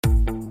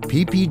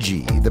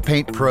PPG, the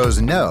paint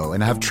pros know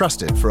and have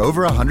trusted for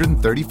over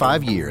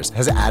 135 years,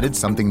 has added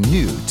something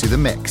new to the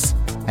mix.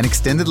 An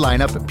extended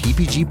lineup of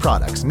PPG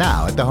products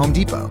now at the Home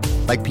Depot,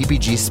 like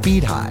PPG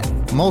Speed High,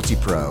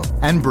 Multi-Pro,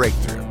 and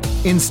Breakthrough.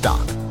 In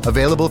stock,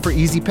 available for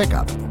easy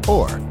pickup,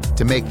 or,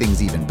 to make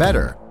things even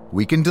better,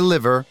 we can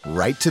deliver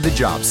right to the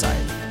job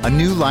site. A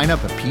new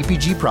lineup of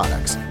PPG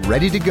products,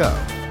 ready to go,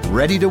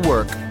 ready to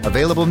work,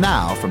 available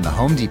now from the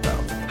Home Depot.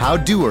 How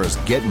doers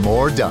get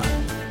more done.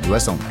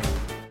 U.S. only.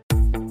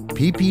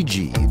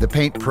 PPG, the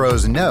paint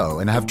pros know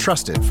and have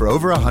trusted for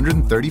over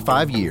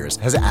 135 years,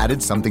 has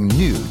added something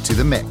new to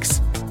the mix.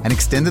 An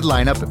extended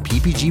lineup of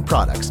PPG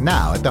products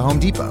now at the Home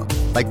Depot,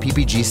 like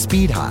PPG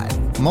Speed High,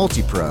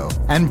 Multi-Pro,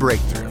 and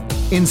Breakthrough.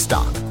 In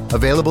stock,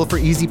 available for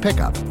easy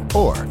pickup,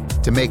 or,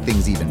 to make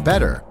things even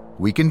better,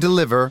 we can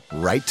deliver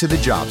right to the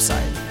job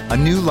site. A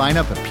new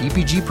lineup of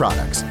PPG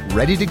products,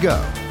 ready to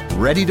go,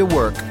 ready to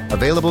work,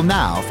 available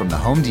now from the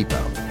Home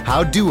Depot.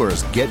 How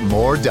doers get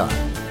more done.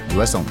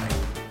 U.S. only.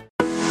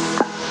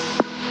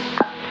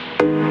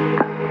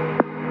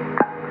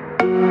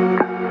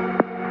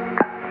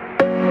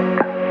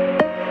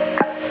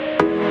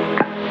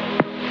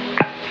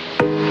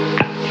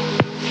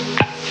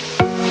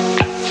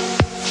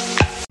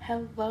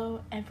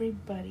 Hello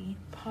everybody,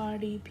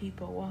 party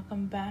people.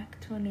 Welcome back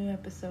to a new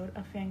episode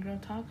of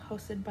Fangirl Talk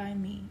hosted by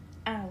me,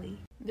 Allie.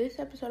 This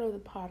episode of the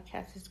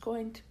podcast is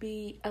going to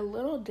be a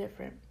little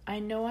different. I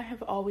know I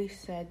have always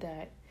said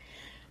that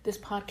this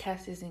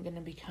podcast isn't going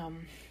to become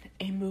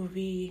a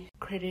movie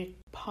critic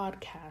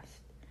podcast,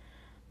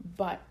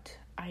 but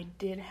I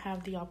did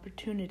have the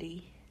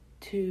opportunity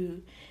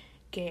to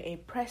get a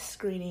press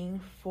screening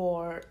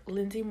for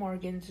Lindsay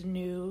Morgan's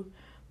new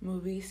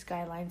movie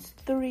SKYLINES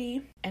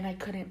 3, and I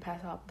couldn't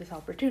pass up this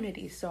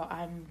opportunity, so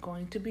I'm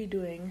going to be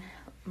doing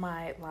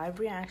my live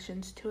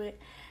reactions to it,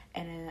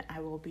 and then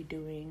I will be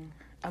doing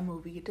a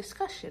movie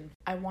discussion.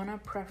 I want to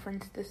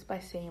preference this by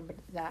saying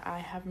that I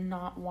have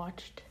not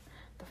watched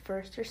the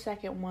first or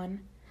second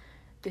one.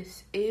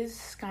 This is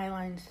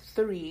SKYLINES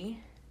 3,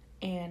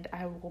 and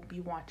I will be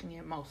watching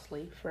it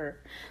mostly for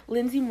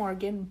Lindsay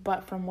Morgan,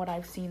 but from what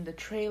I've seen, the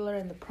trailer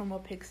and the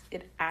promo pics,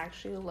 it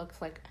actually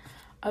looks like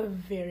a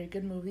very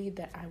good movie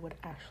that I would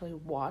actually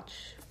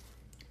watch,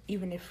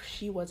 even if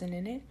she wasn't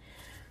in it.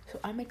 So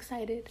I'm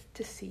excited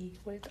to see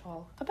what it's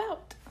all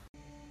about.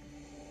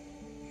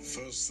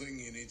 First thing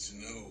you need to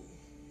know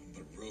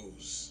about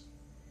Rose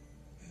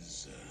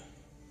is,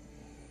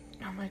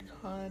 oh my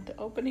god, the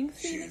opening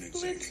she scene ain't is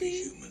exactly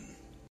Lindsay. human.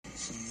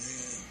 From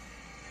there,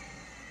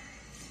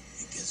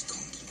 it gets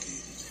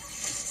complicated.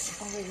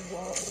 Oh,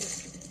 whoa.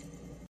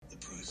 The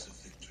price of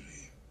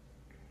victory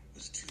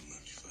was too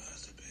much for her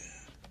to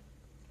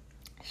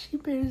bear. She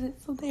bears it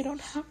so they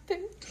don't have to.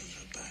 Turned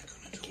her back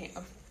on it all. Okay,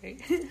 I'm sorry.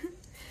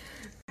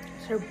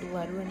 Is her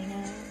blood running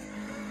out?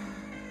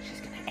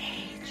 She's gonna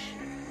age.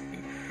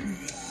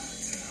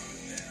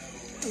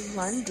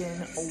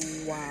 London, oh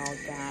wow,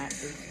 that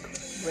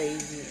is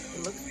crazy.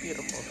 It looks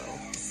beautiful though.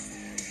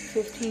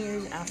 15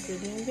 years after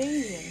the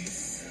invasion.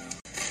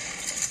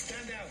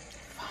 Stand down.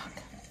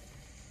 Fuck.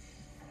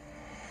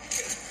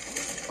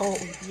 Oh,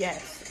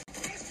 yes.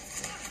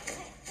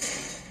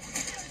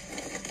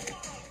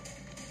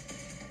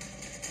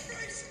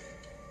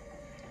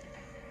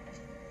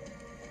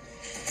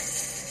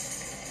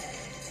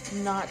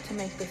 Not to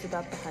make this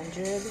about the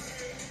 100,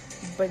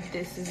 but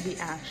this is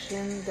the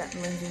action that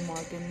Lindsay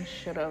Morgan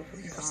should have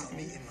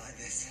gotten.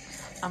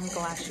 I'm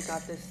glad she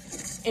got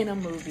this in a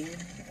movie,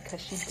 because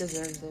she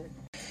deserves it.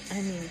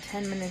 I mean,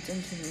 10 minutes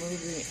into the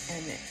movie,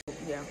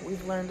 and yeah,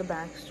 we've learned the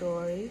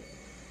backstory.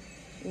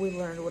 We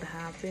learned what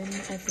happened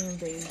at the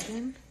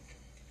invasion,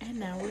 and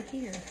now we're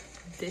here.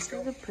 This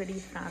is a pretty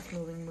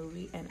fast-moving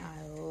movie, and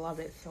I love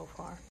it so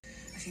far.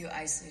 A few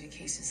isolated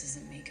cases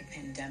doesn't make a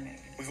pandemic.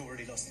 We've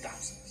already lost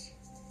thousands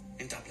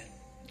in Dublin.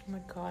 Oh my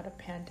god, a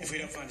pandemic. If we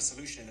don't find a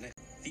solution in the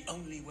the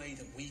only way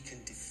that we can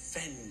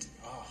defend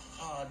our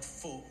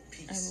hard-fought I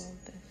peace,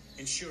 love this.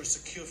 ensure a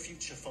secure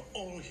future for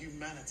all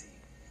humanity,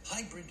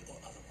 hybrid or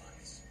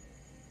otherwise,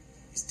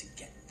 is to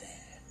get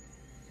there.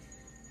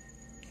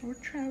 We're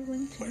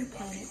traveling to We're the embarking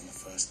planet. on the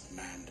first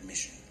manned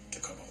mission to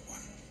Cobalt 1,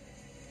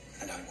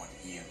 and I want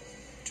you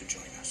to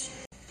join us.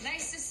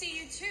 Nice to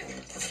see you too.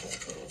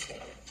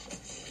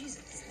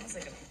 Jesus, it smells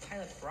like a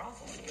pilot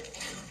brothel in here.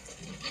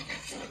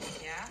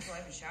 Yeah, well, I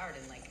haven't showered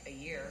in like a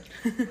year.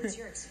 What's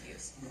your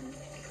excuse?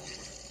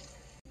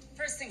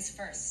 First things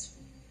first.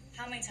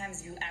 How many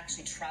times have you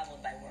actually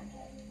traveled by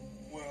wormhole?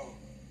 Well,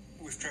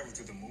 we've traveled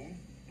to the moon,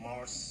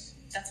 Mars.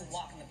 That's a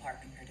walk in the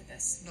park compared to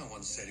this. No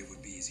one said it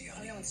would be easy, Oh,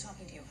 honey. no one's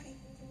talking to you, honey.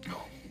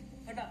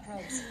 What about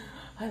probes?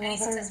 I Any love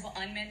her. successful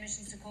unmanned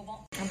missions to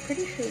Cobalt? I'm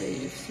pretty sure they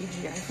use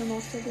CGI for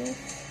most of this.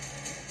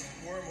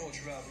 Wormhole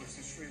travelers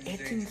extremely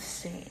It's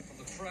dangerous. insane. From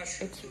the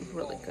pressure It's through the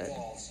really wall good.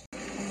 walls. Oh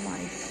my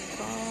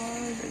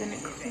god, they're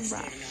gonna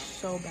crash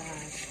so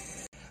bad.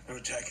 They're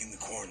attacking the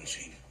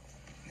quarantine.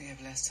 We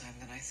have less time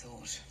than I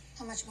thought.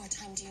 How much more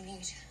time do you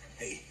need?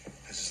 Hey,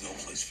 this is no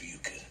place for you,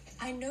 kid.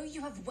 I know you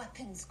have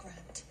weapons,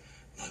 Grant.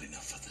 Not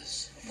enough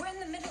others. We're in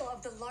the middle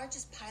of the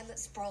largest pilot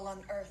sprawl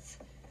on Earth.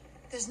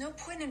 There's no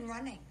point in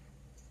running.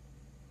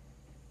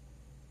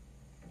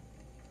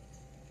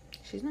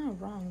 She's not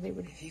wrong. They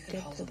would If you could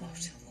get hold to them them off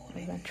till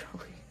morning.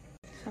 eventually.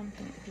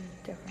 Something is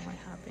definitely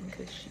happening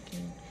because she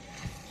can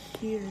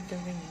hear the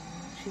ringing.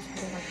 She's had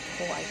it like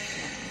twice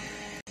now.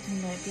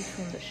 It might be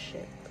from the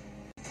ship,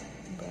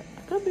 but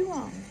I could be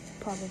wrong.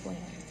 Probably.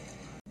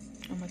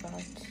 Oh my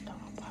god, stop.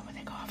 Why would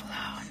they go off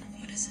alone?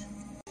 What is it?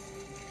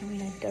 I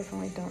mean, I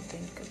definitely don't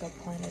think the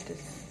planet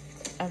is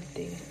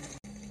empty.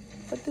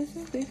 But this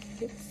is making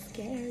it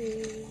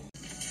scary.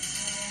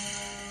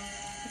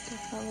 What the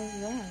hell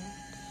is that?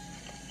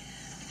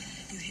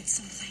 You hit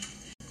something.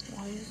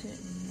 Why is it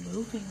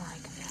moving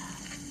like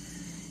that?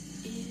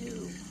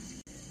 Ew.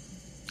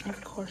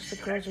 Of course, the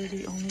girls are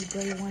the only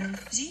brave ones.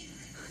 G?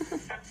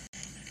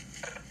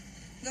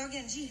 Go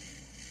again, G.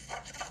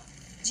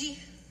 G.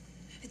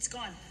 It's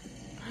gone.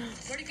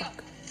 Where'd it go?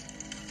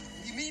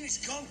 You mean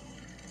it's gone?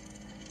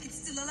 It's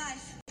still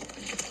alive.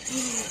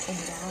 Oh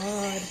my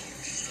god.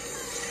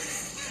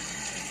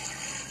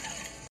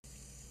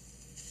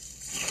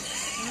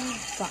 Oh,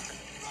 fuck.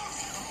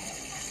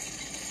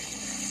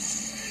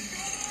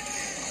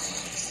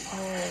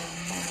 Oh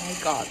my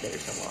god,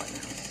 there's a lot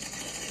now.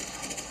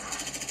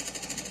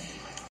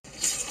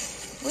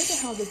 Where the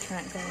hell did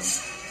Trent go?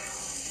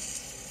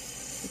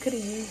 We could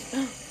have used...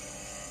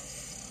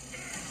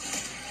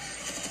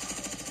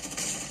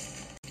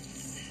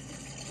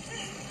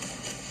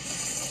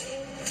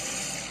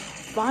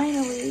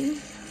 Finally!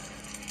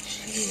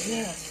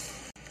 Jesus.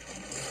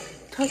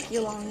 Took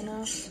you long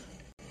enough.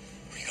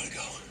 We gotta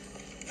go.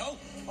 No,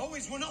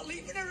 always, we're not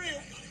leaving her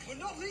here. We're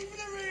not leaving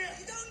her here.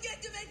 You don't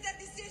get to make that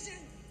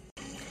decision.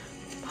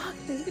 Fuck,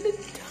 they're gonna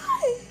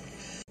die!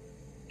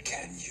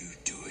 Can you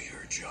do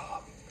your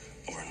job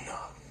or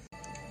not?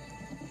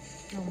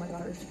 Oh my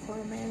god, this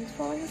poor man's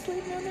falling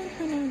asleep. No, no,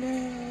 no, no,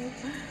 no.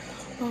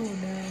 Oh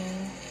no.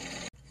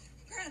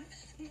 Gran.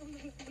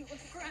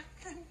 Gran,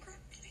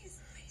 please,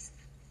 please.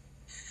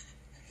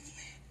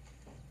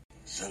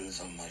 Sun's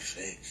on my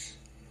face.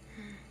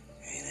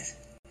 Ain't it?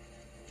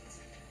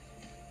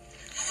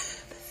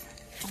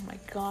 Oh my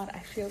god, I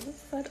feel the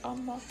sun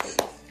on my face.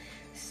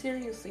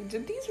 Seriously,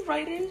 did these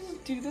writers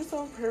do this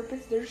on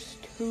purpose? There's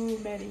too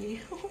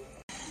many.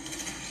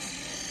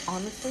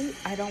 Honestly,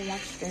 I don't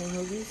watch scary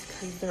movies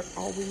because they're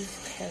always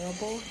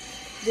terrible.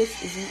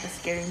 This isn't a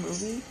scary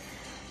movie,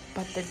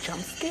 but the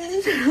jump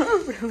scares are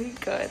really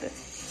good.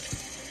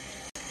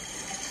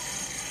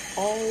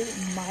 Oh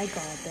my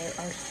god, there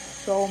are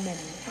so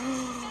many.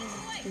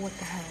 What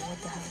the hell,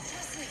 what the hell?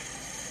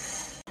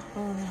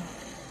 Oh no,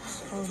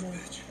 oh no.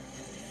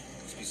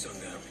 Must be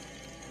sundown.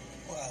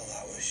 Well,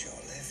 that was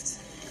short-lived.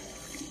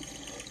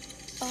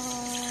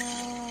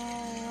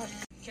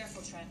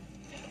 Careful, Trent.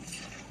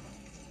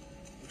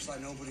 Looks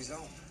like nobody's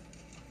home.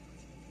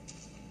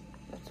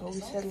 That's what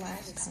we said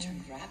last time.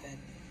 Turned rabid.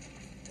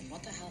 Then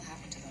what the hell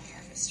happened to the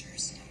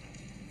harvesters?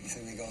 You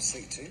think they got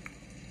sick too?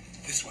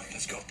 This way,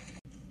 let's go.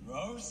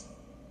 Rose?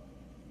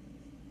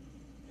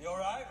 You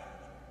alright?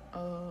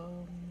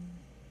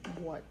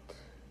 What?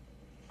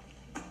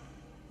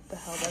 The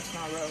hell, that's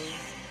not Rose.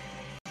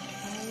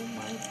 Oh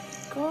my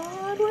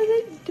god, what are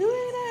they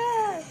doing to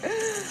her?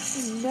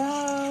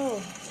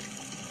 No.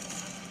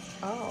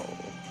 Oh.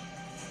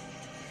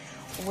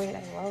 Wait, I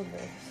love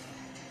this.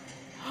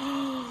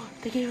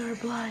 They gave her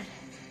blood.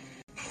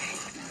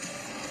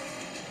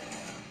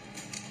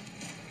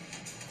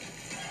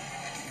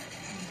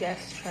 Yes,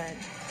 Trent.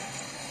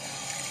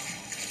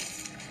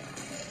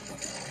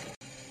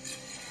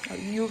 Are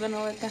you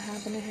gonna let that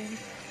happen to him?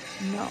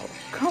 No.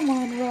 Come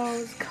on,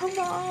 Rose. Come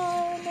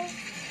on.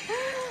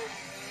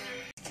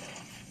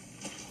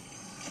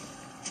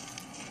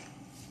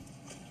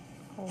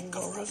 Oh,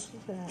 what was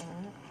that?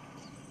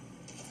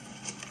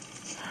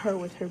 Her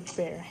with her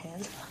bare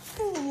hands.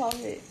 I love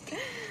it.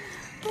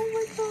 Oh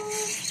my god.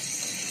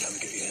 Time to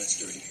get your hands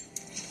dirty.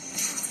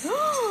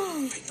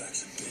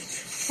 Payback's a bitch.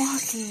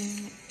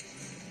 Fucking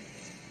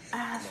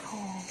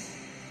asshole.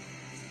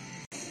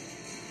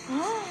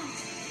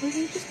 Were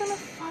you just gonna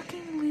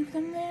fucking leave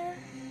them there?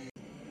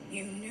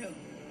 You knew.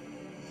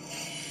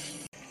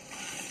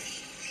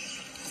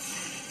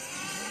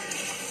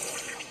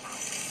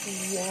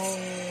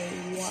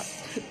 Whoa, what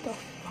the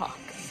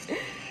fuck?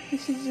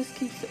 She just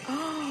keeps...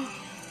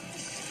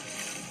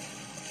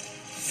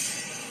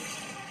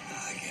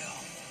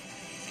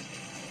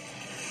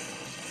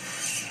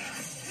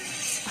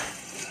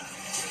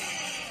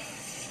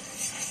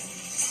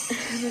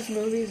 This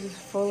movie is just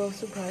full of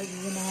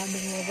surprises and I'm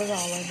in love with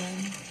all of them.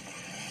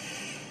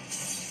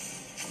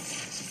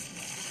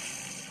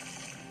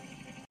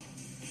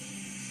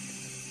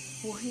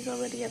 Well, he's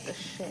already at the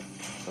ship,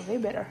 so they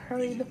better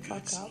hurry the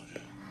fuck up.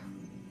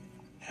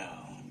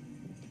 Hell,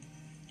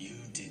 you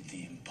did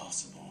the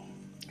impossible.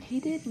 He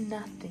did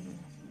nothing.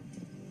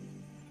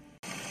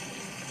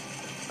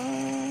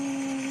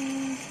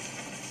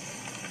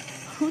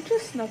 Who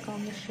just snuck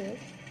on the ship?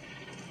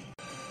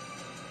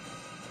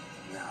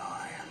 Now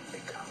I have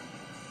become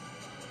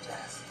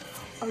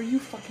death. Are you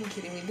fucking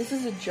kidding me? This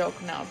is a joke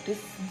now.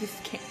 This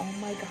can't. Oh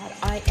my god,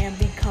 I am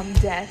become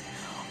death.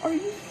 Are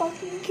you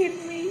fucking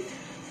kidding me?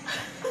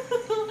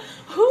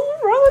 Who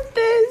wrote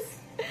this?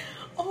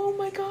 Oh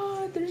my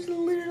god, there's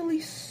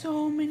literally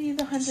so many of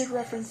the 100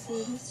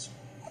 references.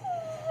 Oh,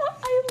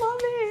 I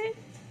love it.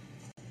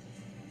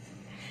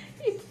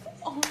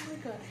 Oh my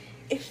god.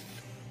 If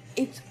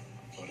it's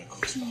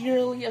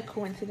purely a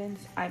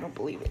coincidence, I don't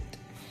believe it.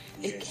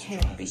 It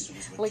can't be.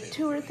 Like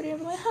 2 or 3,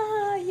 I'm like,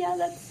 yeah,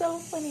 that's so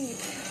funny.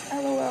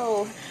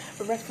 LOL.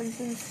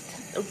 References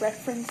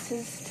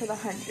to the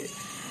 100.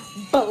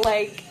 But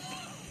like,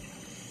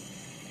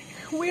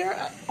 we're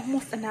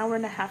almost an hour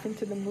and a half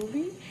into the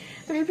movie.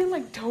 There's been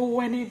like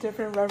 20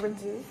 different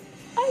references.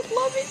 I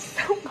love it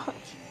so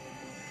much.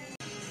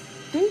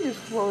 They just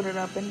floated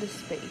up into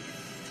space.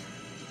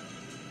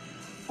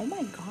 Oh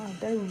my god,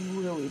 they're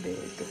really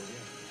big.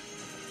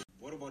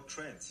 What about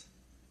Trent?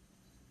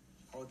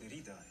 How did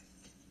he die?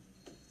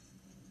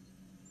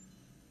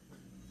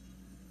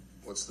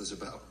 What's this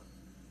about?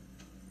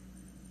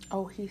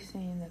 Oh, he's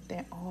saying that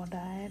they all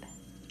died.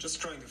 Just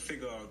trying to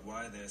figure out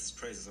why there's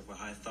traces of a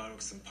high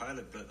thyroxine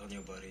pilot blood on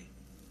your body.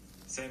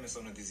 Same as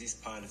on the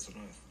diseased pilots on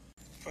Earth.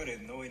 If I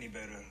didn't know any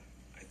better,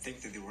 I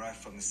think they derive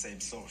from the same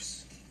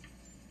source.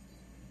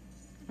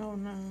 Oh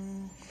no.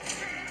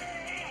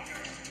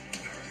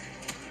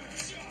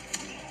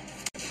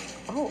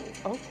 Oh,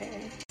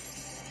 okay.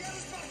 Get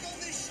us back on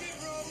this ship,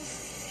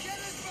 Rose! Get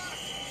us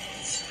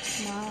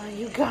back! Nah,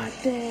 you got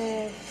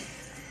this.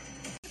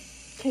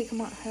 Okay,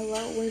 come on.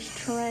 Hello, where's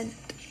Trent?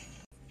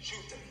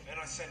 Shoot them, and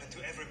I send it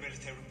to every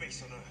military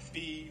base on Earth.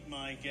 Be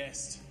my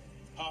guest.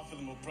 Half of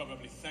them will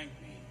probably thank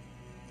me.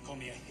 Call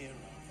me a hero.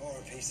 Or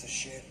a piece of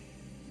shit.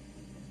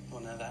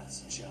 Well, now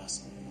that's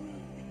just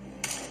rude.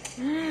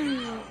 Are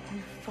you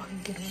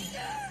fucking kidding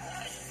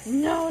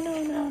me? No.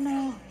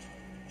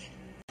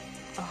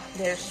 Oh,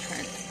 there's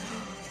Trent.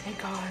 Thank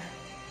God.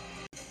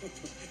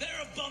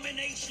 They're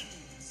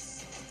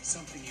abominations!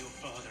 Something your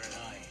father and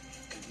I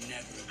could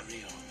never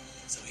agree on,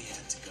 so he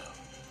had to go.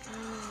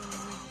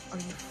 Are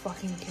you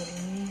fucking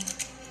kidding me?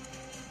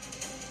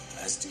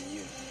 As do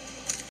you.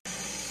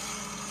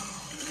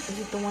 Is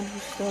it the one who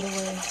stole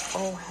away?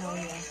 Oh, hell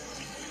yeah.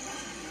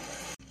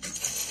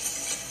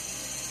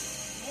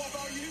 What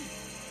about you?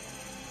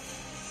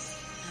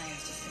 I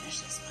have to finish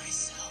this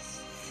myself.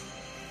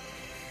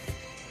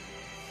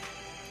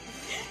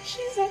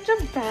 She's such a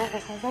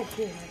badass. I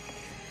can't.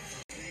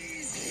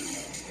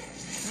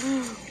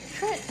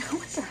 Trent,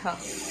 what the hell?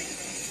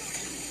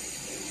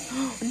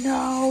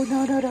 No.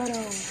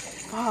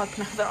 Fuck,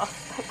 no, they're all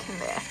stuck in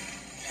there.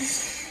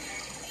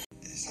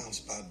 It sounds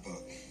bad,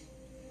 but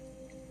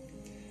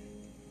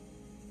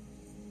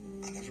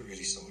I never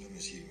really saw them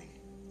as human.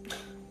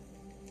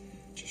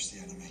 Just the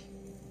enemy.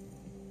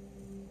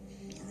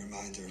 A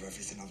reminder of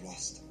everything I've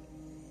lost.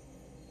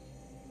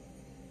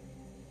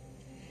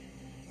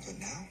 But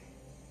now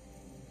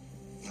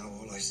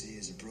all I see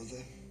is a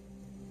brother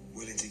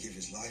willing to give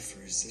his life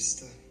for his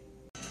sister.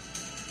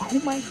 Oh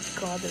my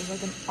god, there's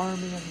like an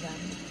army of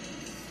them.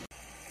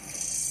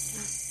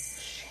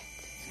 Shit,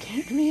 it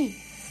scared me.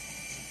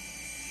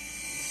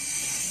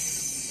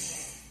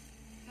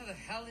 How the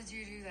hell did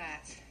you do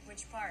that?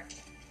 Which part?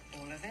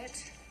 All of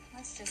it?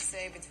 Let's just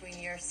say between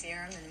your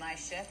serum and my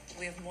ship,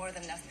 we have more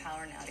than enough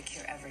power now to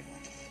cure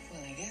everyone.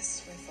 Well, I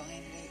guess we're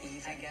finally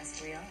even. I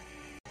guess we are.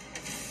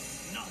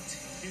 Not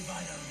if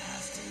I don't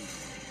have to.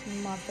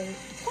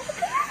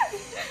 Motherfucker!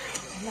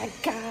 Oh my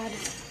god.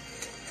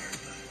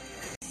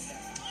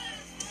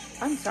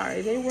 I'm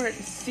sorry, they weren't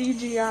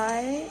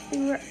CGI. They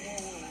were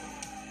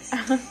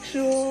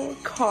actual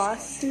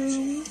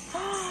costumes.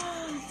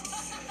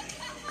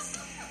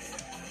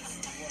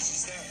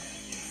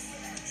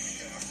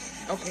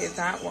 Okay,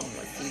 that one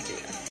was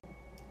CGI.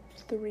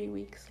 3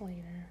 weeks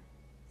later.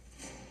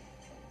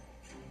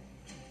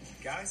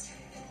 Guys,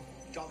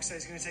 Doc says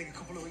it's going to take a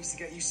couple of weeks to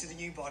get used to the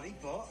new body,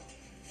 but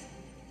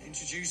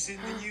introducing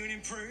the new and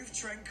improved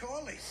Trent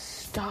Corley.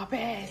 Stop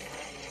it.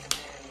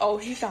 Oh,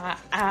 he got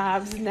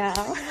abs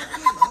now.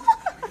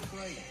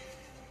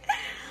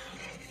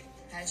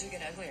 How'd you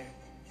get uglier?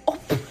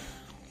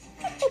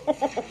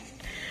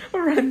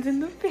 Runs in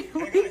the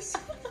family. Hey guys,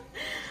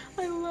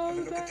 I love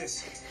look that. at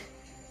this.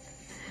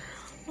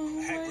 Oh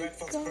I had my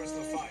Redfox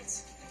personal god.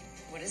 files.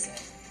 What is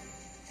it?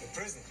 The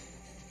prison.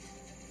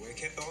 Where he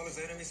kept all his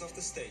enemies of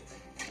the state.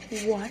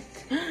 What?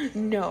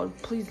 No,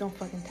 please don't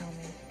fucking tell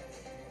me.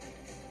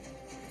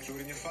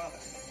 Including your father.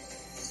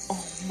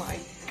 Oh my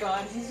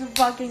god, he's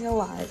fucking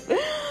alive.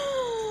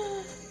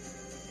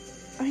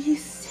 Are you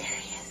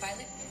serious?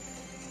 Violet,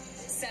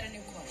 set a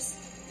new course.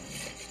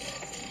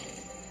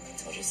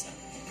 Told you so.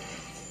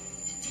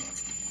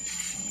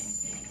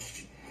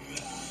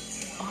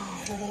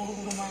 Oh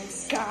my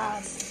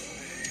god.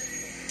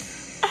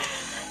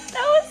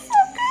 That was so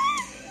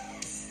good.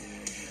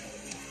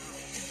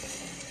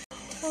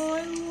 Oh,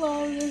 I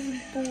love this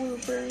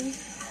bloopers.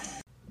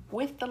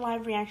 With the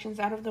live reactions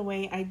out of the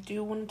way, I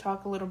do want to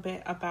talk a little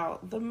bit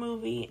about the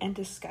movie and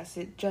discuss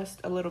it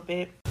just a little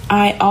bit.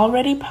 I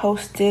already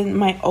posted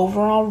my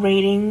overall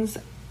ratings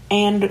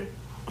and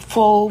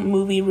full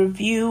movie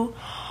review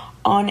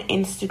on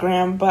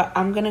Instagram, but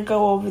I'm gonna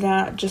go over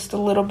that just a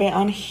little bit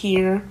on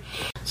here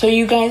so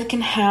you guys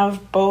can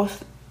have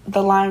both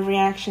the live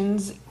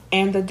reactions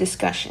and the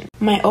discussion.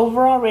 My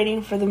overall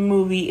rating for the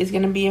movie is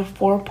gonna be a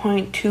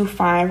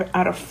 4.25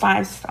 out of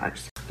 5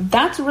 stars.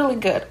 That's really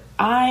good.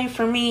 I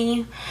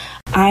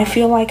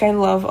feel like I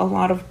love a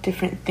lot of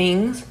different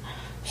things,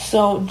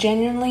 so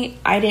genuinely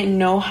I didn't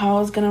know how I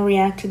was gonna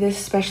react to this,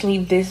 especially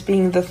this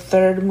being the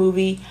third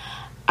movie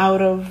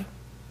out of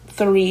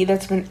 3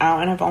 that's been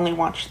out, and I've only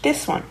watched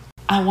this one.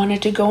 I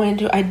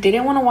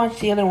didn't want to watch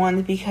the other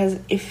ones because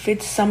if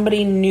it's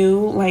somebody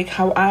new like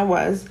how I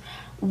was,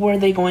 were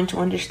they going to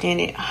understand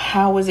it?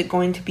 How is it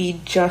going to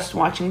be just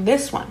watching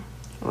this one,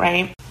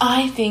 right?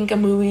 I think a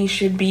movie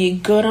should be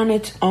good on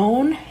its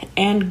own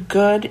and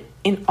good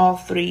in all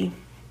 3,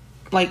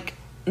 like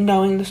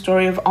knowing the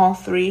story of all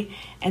 3,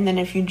 and then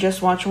if you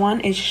just watch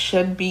one, it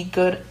should be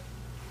good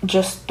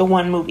just the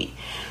one movie.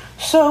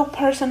 So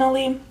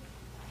personally,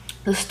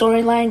 the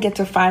storyline gets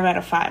a 5 out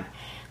of 5.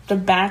 The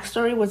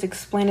backstory was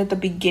explained at the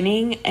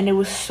beginning, and it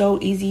was so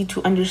easy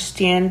to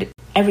understand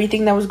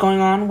everything that was going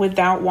on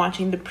without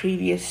watching the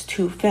previous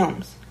 2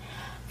 films.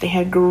 They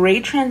had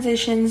great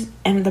transitions,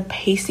 and the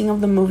pacing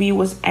of the movie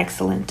was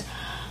excellent.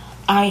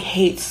 I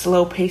hate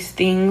slow-paced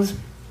things,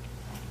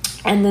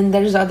 and then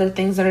there's other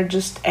things that are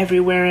just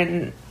everywhere,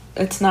 and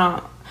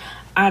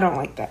I don't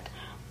like that.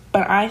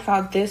 But I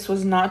thought this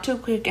was not too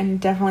quick and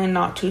definitely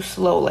not too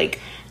slow. Like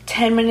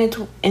 10 minutes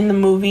in the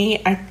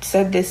movie, I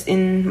said this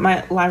in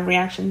my live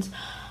reactions,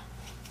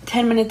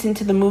 10 minutes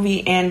into the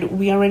movie and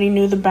we already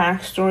knew the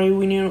backstory,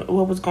 we knew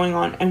what was going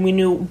on, and we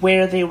knew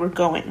where they were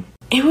going.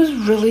 It was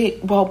really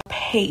well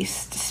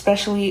paced,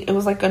 especially it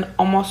was like an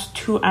almost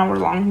 2-hour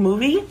long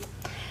movie.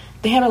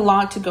 They had a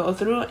lot to go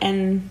through,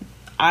 and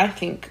I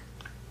think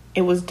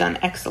it was done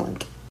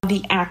excellent.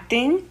 The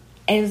acting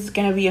is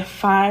going to be a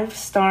 5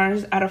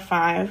 stars out of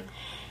 5.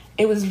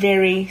 It was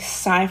very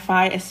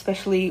sci-fi,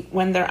 especially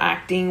when they're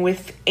acting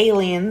with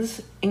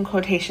aliens, in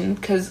quotation,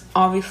 because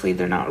obviously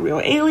they're not real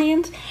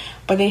aliens,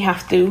 but they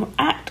have to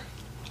act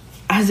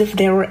as if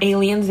there were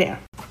aliens there.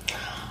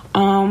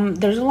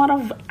 There's a lot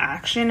of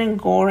action and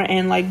gore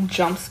and like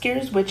jump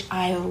scares, which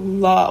I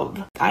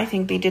love. I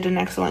think they did an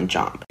excellent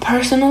job.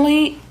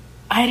 Personally,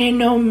 I didn't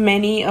know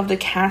many of the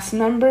cast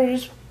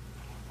members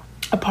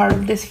a part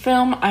of this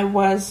film. I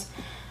was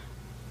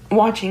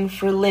watching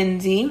for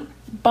Lindsay,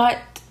 but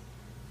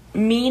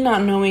me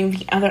not knowing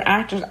the other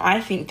actors,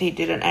 I think they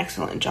did an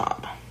excellent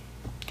job.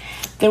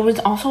 There was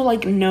also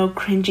like no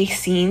cringy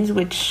scenes,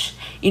 which,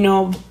 you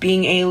know,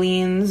 being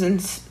aliens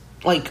and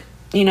like,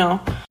 you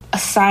know, a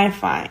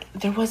sci-fi,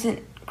 there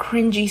wasn't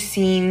cringy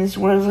scenes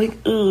where I was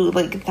like, ooh,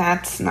 like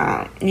that's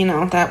not, you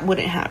know, that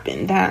wouldn't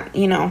happen. That,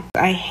 you know,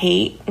 I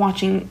hate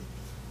watching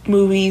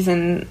movies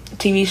and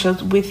TV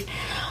shows with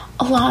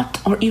a lot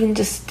or even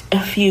just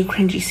a few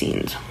cringy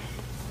scenes.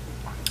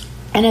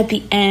 And at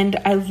the end,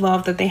 I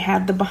love that they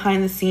had the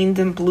behind the scenes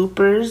and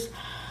bloopers.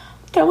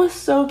 That was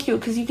so cute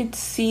because you could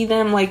see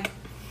them like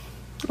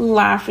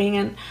laughing,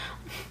 and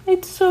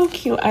it's so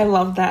cute. I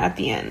love that at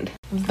the end.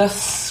 The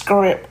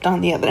script, on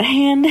the other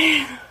hand,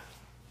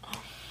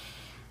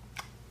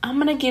 I'm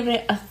gonna give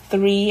it a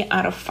 3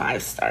 out of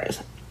 5 stars.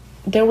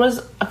 There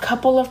was a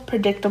couple of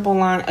predictable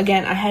lines.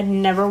 Again, I had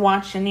never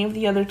watched any of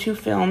the other 2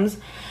 films,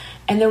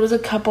 and there was a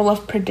couple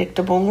of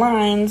predictable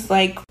lines,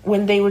 like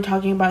when they were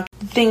talking about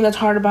the thing that's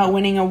hard about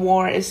winning a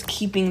war is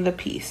keeping the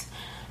peace.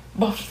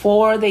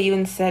 Before they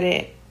even said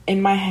it,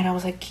 in my head, I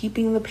was like,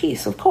 keeping the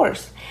peace, of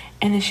course.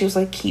 And then she was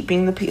like,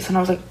 keeping the peace. And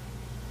I was like,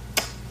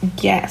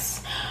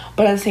 yes.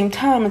 But at the same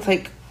time, it's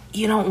like,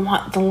 you don't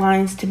want the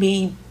lines to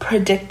be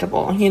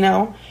predictable, you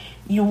know?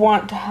 You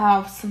want to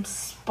have some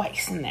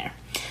spice in there.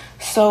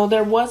 So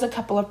there was a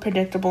couple of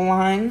predictable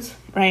lines,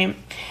 right?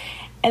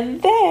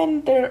 And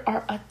then there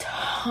are a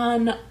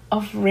ton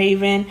of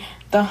Raven,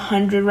 the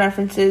 100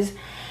 references.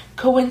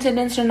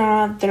 Coincidence or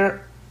not,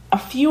 a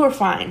few are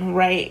fine,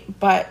 right?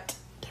 But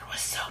there was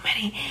so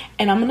many.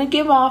 And I'm going to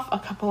give off a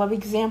couple of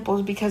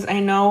examples because I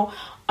know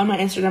on my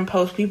Instagram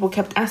post, people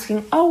kept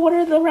asking, oh, what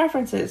are the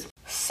references?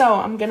 So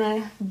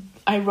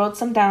I wrote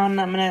some down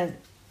and I'm going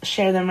to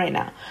share them right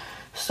now.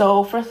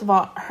 So first of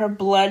all, her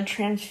blood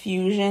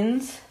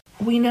transfusions.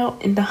 We know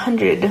in the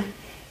 100,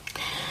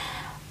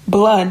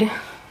 blood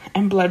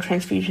and blood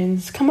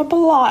transfusions come up a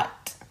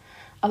lot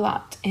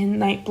in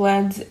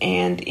Nightbloods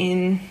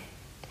and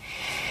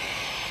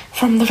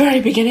from the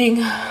very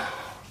beginning,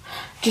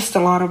 just a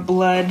lot of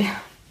blood,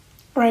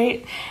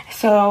 right?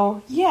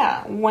 So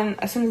yeah,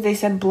 as soon as they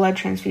said blood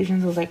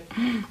transfusions, I was like,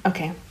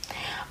 okay.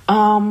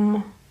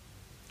 Oh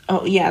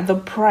yeah, the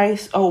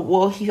price. Oh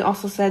well, he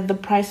also said the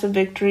price of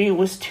victory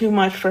was too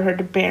much for her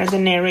to bear, the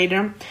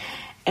narrator.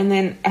 And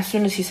then as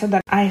soon as he said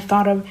that, I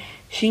thought of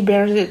she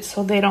bears it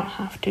so they don't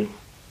have to.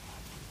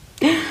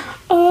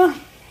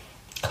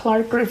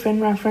 Clark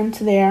Griffin reference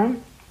there.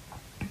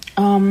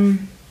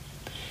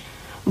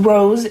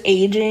 Rose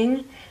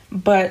aging,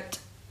 but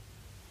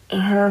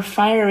her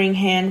firing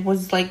hand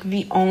was like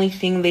the only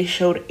thing they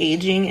showed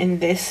aging in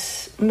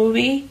this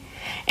movie.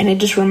 and it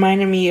just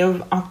reminded me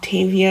of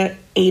Octavia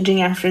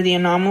aging after the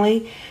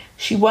anomaly.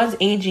 She was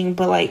aging,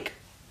 but like,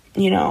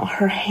 you know,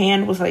 her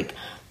hand was like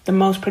the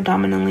most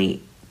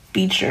predominantly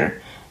feature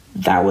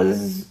that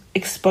was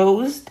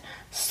exposed.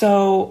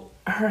 So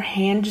her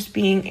hand just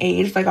being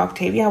aged like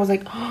Octavia, I was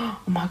like, oh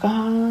my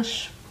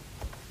gosh.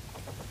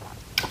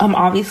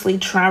 Obviously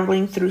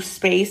traveling through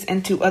space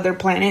and to other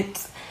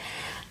planets.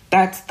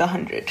 That's the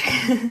 100.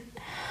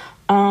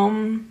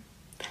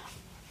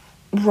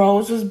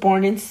 Rose was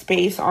born in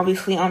space,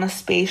 obviously on a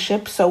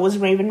spaceship. So was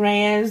Raven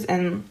Reyes,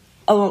 and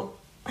a lot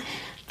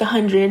of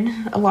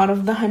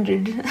the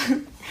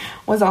 100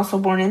 was also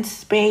born in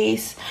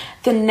space.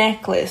 The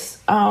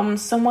necklace,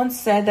 someone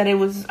said that it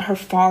was her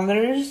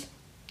father's.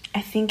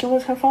 I think it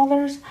was her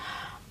father's.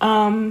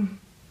 But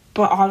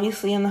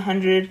obviously in the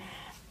 100,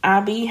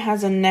 Abby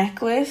has a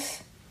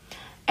necklace,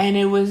 and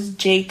it was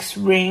Jake's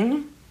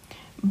ring.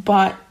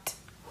 But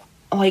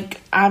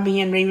like, Abby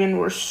and Raven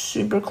were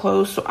super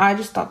close, so I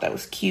just thought that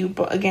was cute.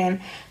 But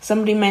again,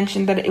 somebody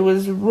mentioned that it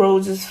was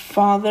Rose's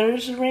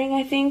father's ring,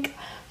 I think.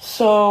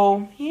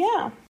 So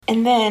yeah.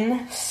 And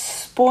then,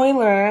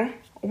 spoiler,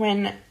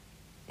 when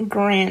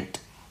Grant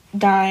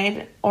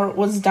died, or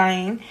was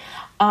dying,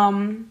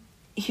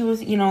 he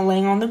was, you know,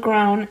 laying on the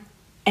ground,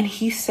 and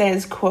he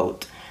says,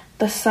 quote,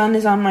 "The sun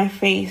is on my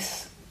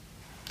face."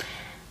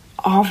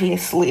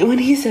 Obviously, when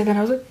he said that,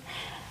 I was like,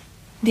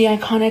 the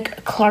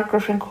iconic Clark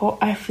Griffin quote,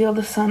 "I feel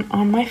the sun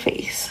on my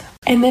face."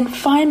 And then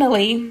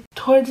finally,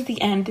 towards the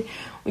end,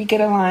 we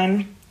get a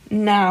line,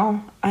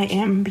 "Now I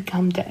am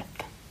become death."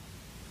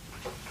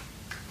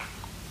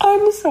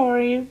 I'm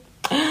sorry.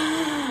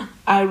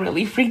 I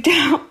really freaked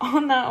out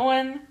on that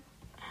one.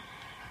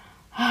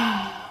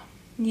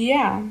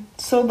 Yeah,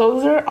 so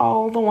those are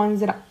all the ones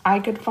that I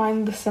could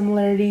find the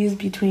similarities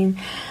between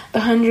the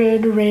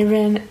 100,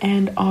 Raven,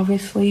 and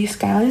obviously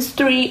Skylines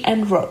 3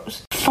 and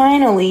Rose.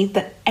 Finally,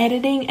 the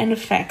editing and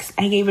effects,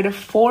 I gave it a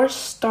 4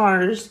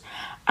 stars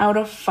out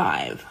of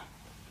 5.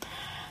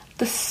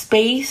 The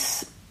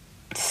space,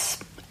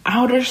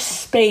 outer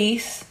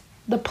space,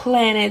 the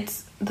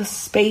planets, the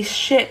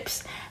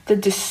spaceships, the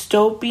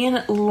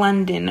dystopian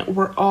London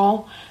were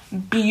all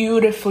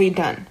beautifully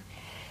done.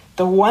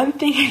 The one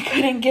thing I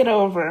couldn't get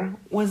over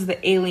was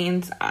the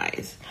aliens'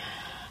 eyes.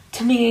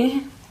 To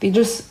me, they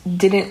just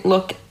didn't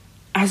look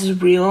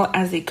as real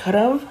as they could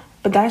have.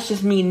 But that's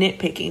just me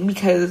nitpicking,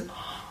 because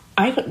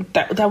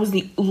that was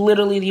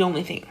literally the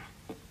only thing.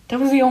 That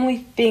was the only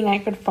thing I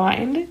could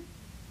find.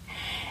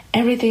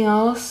 Everything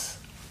else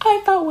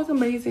I thought was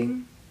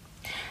amazing.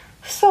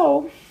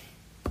 So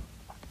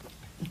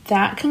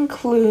that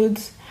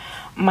concludes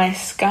my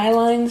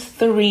Skylines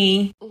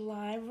 3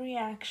 live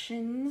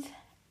reactions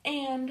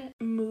and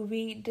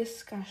movie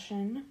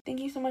discussion.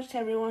 Thank you so much to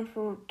everyone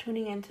for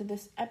tuning into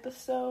this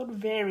episode,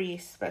 very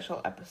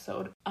special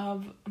episode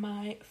of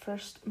my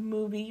first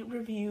movie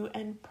review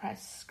and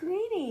press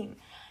screening.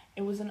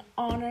 It was an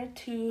honor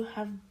to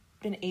have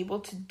been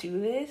able to do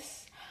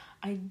this.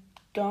 I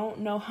don't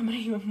know how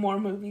many more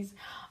movies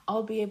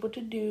I'll be able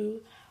to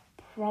do.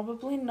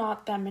 Probably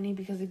not that many,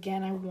 because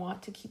again, I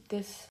want to keep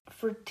this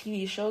for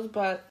TV shows.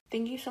 But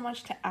thank you so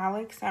much to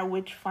Alex at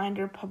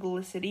Witchfinder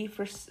Publicity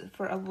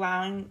for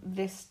allowing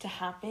this to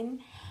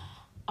happen.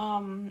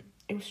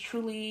 It was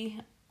truly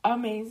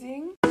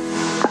amazing.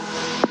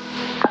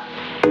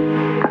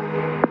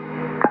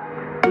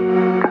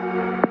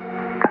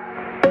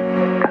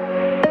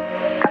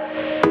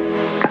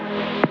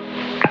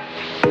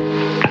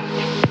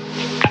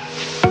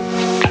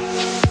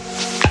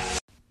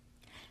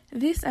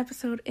 This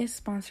episode is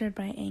sponsored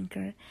by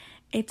Anchor.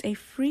 It's a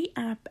free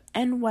app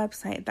and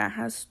website that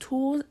has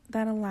tools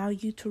that allow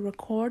you to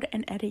record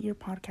and edit your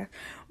podcast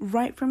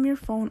right from your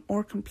phone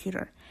or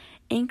computer.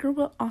 Anchor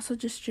will also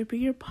distribute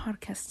your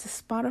podcast to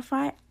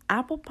Spotify,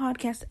 Apple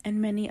Podcasts,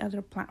 and many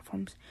other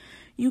platforms.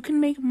 You can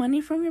make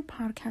money from your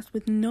podcast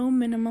with no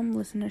minimum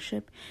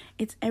listenership.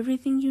 It's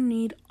everything you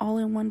need all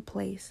in one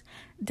place.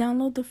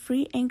 Download the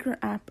free Anchor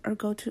app or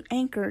go to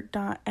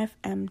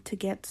anchor.fm to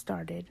get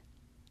started.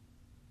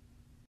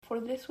 For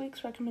this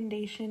week's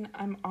recommendation,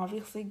 I'm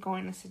obviously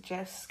going to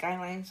suggest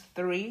Skylines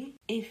 3.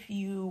 If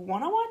you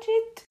want to watch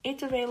it,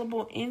 it's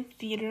available in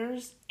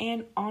theaters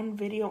and on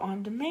video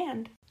on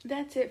demand.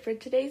 That's it for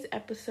today's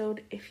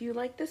episode. If you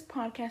like this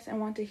podcast and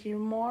want to hear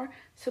more,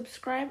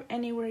 subscribe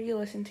anywhere you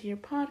listen to your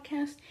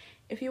podcast.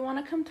 If you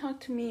want to come talk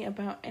to me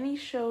about any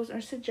shows or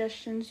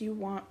suggestions you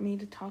want me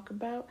to talk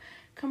about,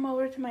 come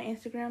over to my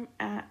Instagram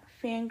at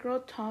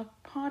Fangirl Talk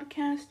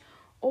Podcast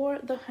or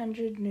The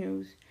 100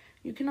 News.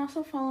 You can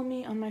also follow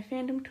me on my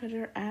fandom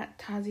Twitter at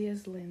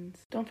Tazia's Lens.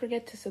 Don't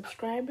forget to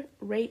subscribe,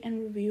 rate,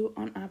 and review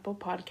on Apple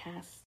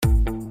Podcasts.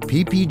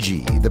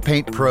 PPG, the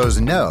paint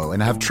pros know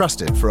and have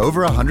trusted for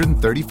over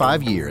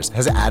 135 years,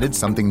 has added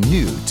something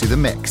new to the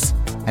mix.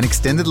 An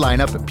extended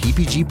lineup of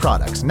PPG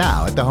products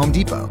now at the Home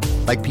Depot,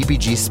 like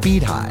PPG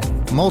Speed High,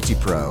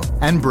 Multi-Pro,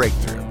 and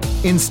Breakthrough.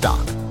 In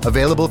stock,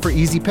 available for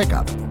easy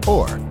pickup,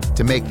 or,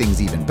 to make things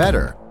even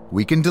better,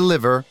 we can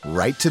deliver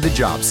right to the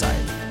job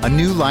site. A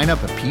new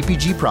lineup of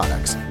PPG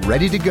products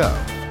ready to go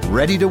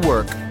ready to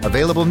work,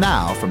 available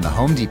now from the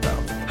Home Depot.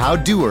 How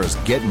doers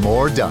get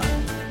more done.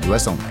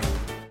 U.S. only.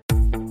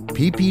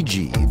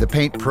 PPG, the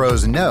paint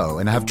pros know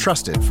and have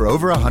trusted for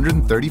over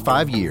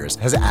 135 years,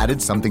 has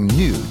added something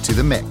new to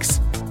the mix.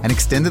 An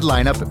extended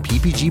lineup of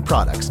PPG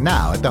products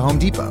now at the Home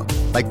Depot,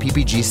 like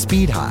PPG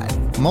Speed High,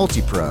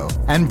 Multi-Pro,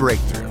 and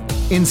Breakthrough.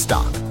 In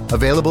stock,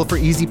 available for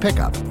easy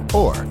pickup,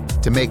 or,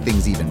 to make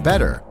things even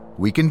better,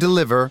 we can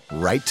deliver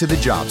right to the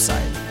job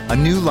site. A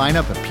new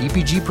lineup of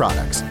PPG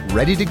products,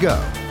 ready to go,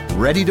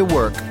 ready to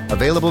work,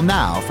 available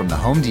now from the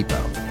Home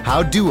Depot.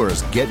 How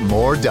doers get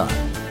more done.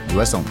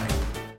 U.S. only.